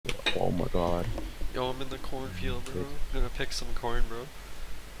Oh my god. Yo, I'm in the cornfield, bro. Shit. I'm gonna pick some corn, bro.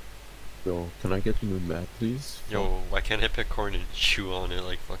 Yo, can I get the new map, please? Fuck. Yo, why can't I pick corn and chew on it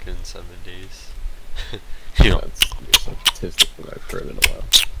like fucking 7 days? You know. That's a statistic that I've heard in a while.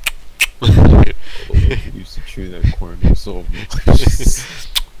 Oh, the way you used to chew that corn was so obnoxious.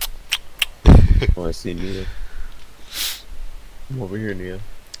 Oh, I see Nia. I'm over here, Nia.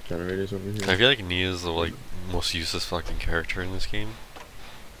 Generator's over here. I feel like Nia is the like most useless fucking character in this game.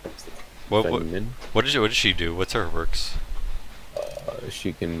 What Feminine. what did she do? What's her works?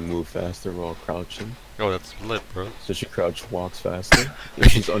 She can move faster while crouching. Oh, that's lit, bro. So she crouch walks faster. And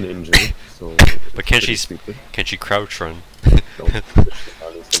she's uninjured, so But it's pretty stupid. can she crouch run? No, she's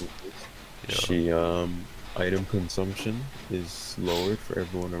not as stupid. Yeah. She item consumption is lowered for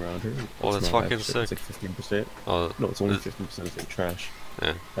everyone around her. Oh, that's not fucking half shit, sick. it's like 15%. Oh, No, it's only 15%. It's like trash.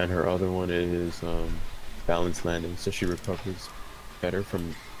 yeah. And her other one is balanced landing, so she recovers better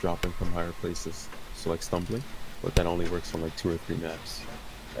from dropping from higher places. So like stumbling, but that only works on like 2 or 3 maps.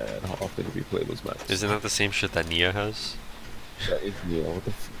 And how often do we play those maps? Isn't that the same shit that Nia has? That is Nia. What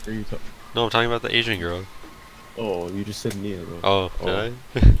the fuck are you talking? No, I'm talking about the Asian girl. Oh, you just said Nia though. Oh, Oh. did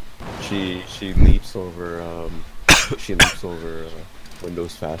I? She leaps over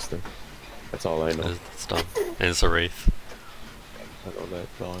windows faster. That's all I know. That's dumb. And it's a wraith. I know that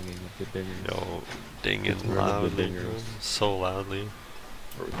donging of the dingers. Yo, It's dinging one of the loudly, bro. dingers. So loudly.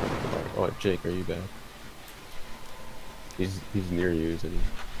 What are we talking about? Oh, Jake, are you back? He's near you, isn't he?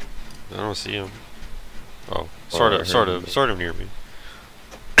 I don't see him. Oh, Oh, sort I of, heard him. sort of near me.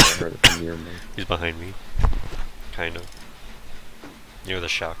 I heard it from near me. He's behind me. Kind of. Near the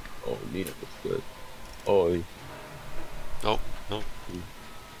shack. Oh, Nina looks good. Oh, Oh, no.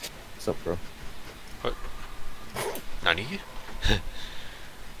 what's up, bro? Nani?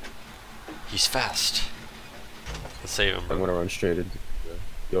 He's fast. Let's save him, I'm bro. gonna run straight into.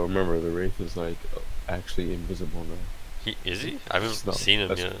 Yo, remember the wraith is like actually invisible now. Is he? I haven't He's not seen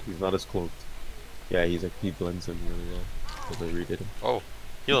him as- yet. He's not as cloaked. Yeah, he blends in really well because I redid him. Oh,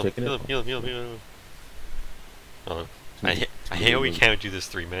 heal him, taking heal it? him, heal him, heal him, heal him. Oh, Too- I too hate how we many- can't do this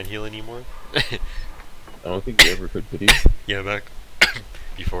 3-man heal anymore. I don't think we ever could, did you? Yeah, back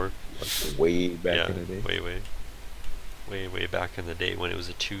before. Like way back Yeah, in the day. way back in the day when it was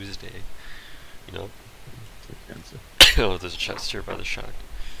a Tuesday. You know? It's like cancer. Oh, there's a chest here by the shack.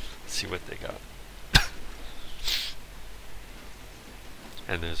 Let's see what they got.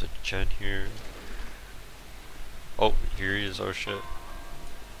 And there's a gen here. Oh, here he is. Oh shit.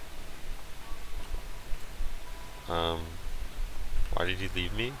 Why did he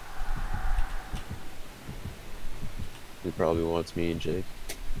leave me? He probably wants me and Jake.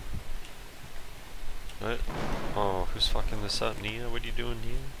 What? Oh, who's fucking this up? Nia? What are you doing,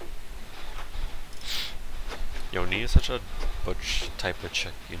 Nia? Yo, Nia's such a butch type of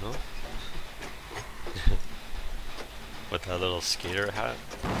chick, you know? With that little skater hat.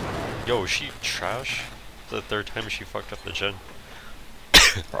 Yo, is she trash? The 3rd time she fucked up the gen.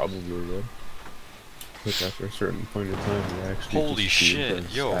 Probably would. Like after a certain point in time, you actually Holy just see shit,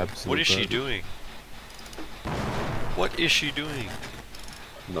 as yo, absolute what is she garbage. doing? What is she doing?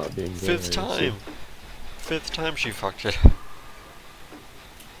 Not being there. 5th I time! see. 5th time she fucked it.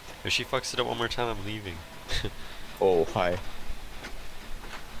 If she fucks it up one more time, I'm leaving. Oh, hi.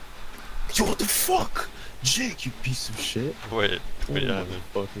 Yo, what the fuck? Jake, you piece of shit. Wait, Oh wait, my happened?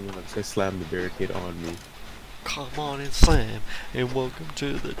 fucking god, this guy slammed the barricade on me. Come on and slam, and welcome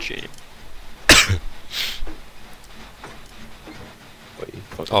to the gym. Wait, he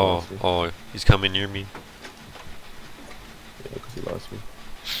fucking Oh, lost me. oh, he's coming near me. Yeah, because he lost me.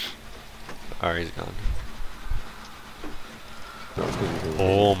 Alright, he's gone. No, it's 'cause he's in the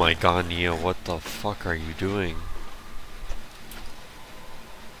Oh my god, Nia, what the fuck are you doing?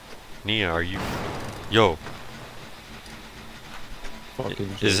 Nia, are you... Yo, fucking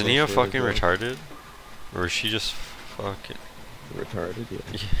is Jake, Nia I swear to fucking God. retarded? Or is she just fucking... Retarded,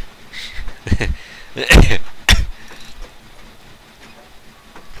 yeah.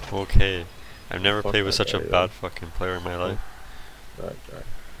 Okay, I've never Fuck played with that such a guy, though. bad fucking player in my life. God.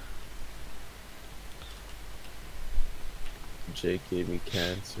 Jake gave me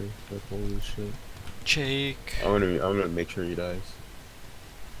cancer. Like holy shit. Jake! I'm gonna make sure he dies.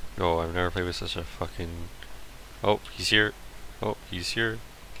 Oh, I've never played with such a fucking... Oh, he's here. Oh, he's here.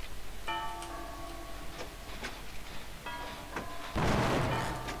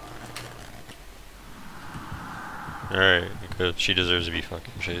 Alright, good. She deserves to be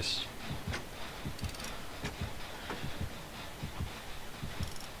fucking chased.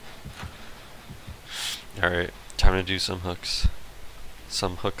 Alright, time to do some hooks.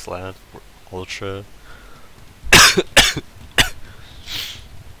 Some hooks, lad. Ultra.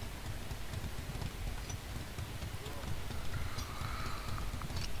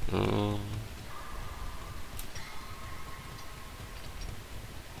 Um.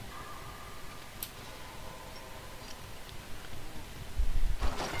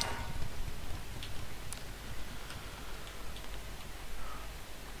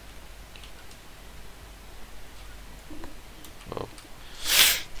 Oh.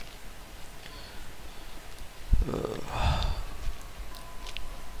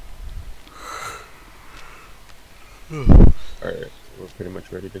 Alright, we're pretty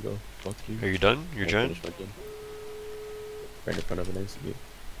much ready to go. Fuck you. Are you done? You're I done? finished my game. Right in front of an execute.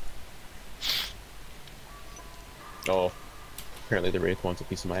 Oh. Apparently the Wraith wants a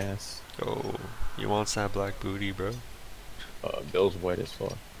piece of my ass. Oh, he wants that black booty, bro. Bill's white as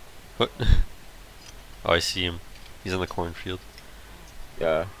fuck. What? Oh, I see him. He's in the cornfield.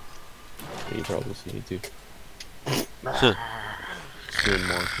 Yeah. You probably see me too. Soon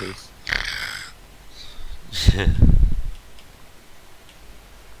more, please.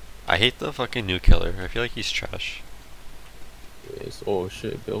 I hate the fucking new killer. I feel like he's trash. Yes. Oh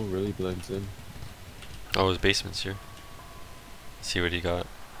shit, Bill really blends in. Oh, his basement's here. Let's see what he got.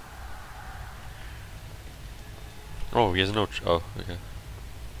 Oh, he has no. Oh, okay.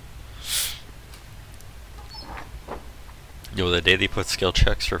 Yo, the day they put skill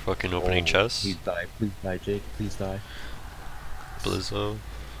checks for fucking opening chests. Please die, Jake, please die. Blizzo.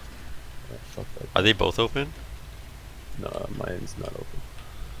 Oh, fuck that. Are they both open? No, mine's not open.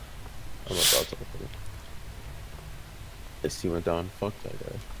 I'm about to open it. This he went down. Fuck that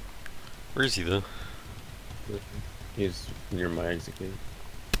guy. Where is he though? He's near my execute.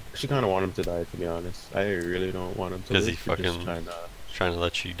 Actually, kind of want him to die, to be honest. I really don't want him to. Is he live, but just fucking trying to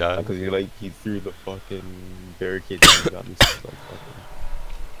let you die? because he threw the fucking barricade down and got me stuck. Like, fucking.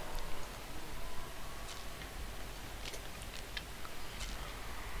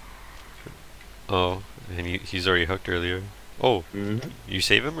 Oh, and he's already hooked earlier. Oh, Mm-hmm. you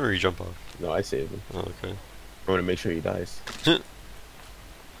save him or you jump off? No, I saved him. Oh, okay. I want to make sure he dies.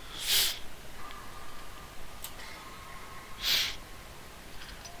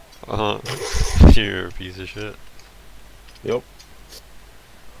 You're a piece of shit. Yep.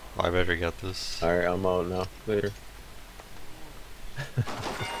 I better get this. Alright, I'm out now. Later.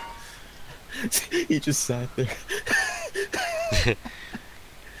 He just sat there.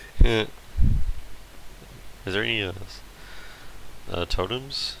 Yeah. Is there any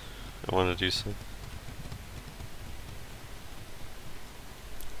totems? I want to do some.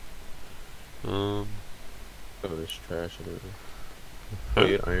 Oh, there's trash everywhere.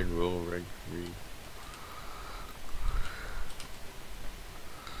 Wait, Iron Roll, rank 3.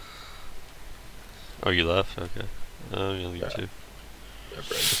 Oh, you left? Okay. Oh, you'll leave too. Yeah,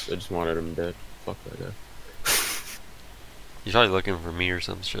 bro, I just wanted him dead. Fuck that guy. He's probably looking for me or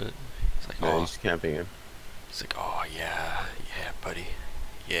some shit. He's like, Yeah, oh, he's camping him. he's like, oh yeah, yeah, buddy,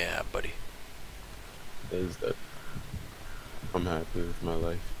 yeah, buddy. Is that I'm happy with my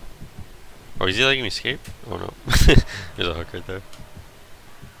life. Oh, is he letting me escape? Oh no, there's a hook right there.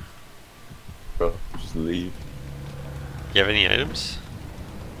 Bro, just leave. You have any items?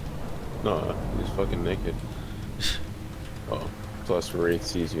 No, he's fucking naked. Oh, plus Wraith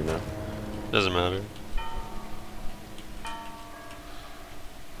sees you now. Doesn't matter.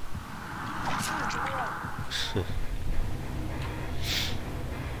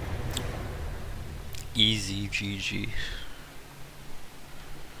 Easy GG.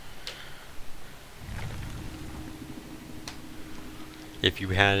 If you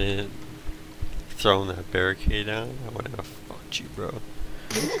hadn't thrown that barricade down, I would have fucked you, bro.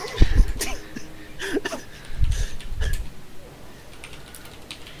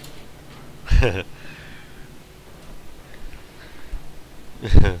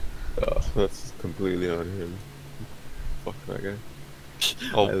 Oh, that's completely on him. Fuck that guy.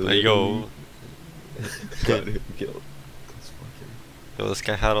 Oh, yo. Got him killed. That's fucking. Yo, this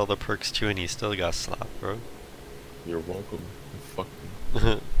guy had all the perks too and he still got slapped, bro. You're welcome. Fuck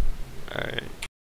me. Alright.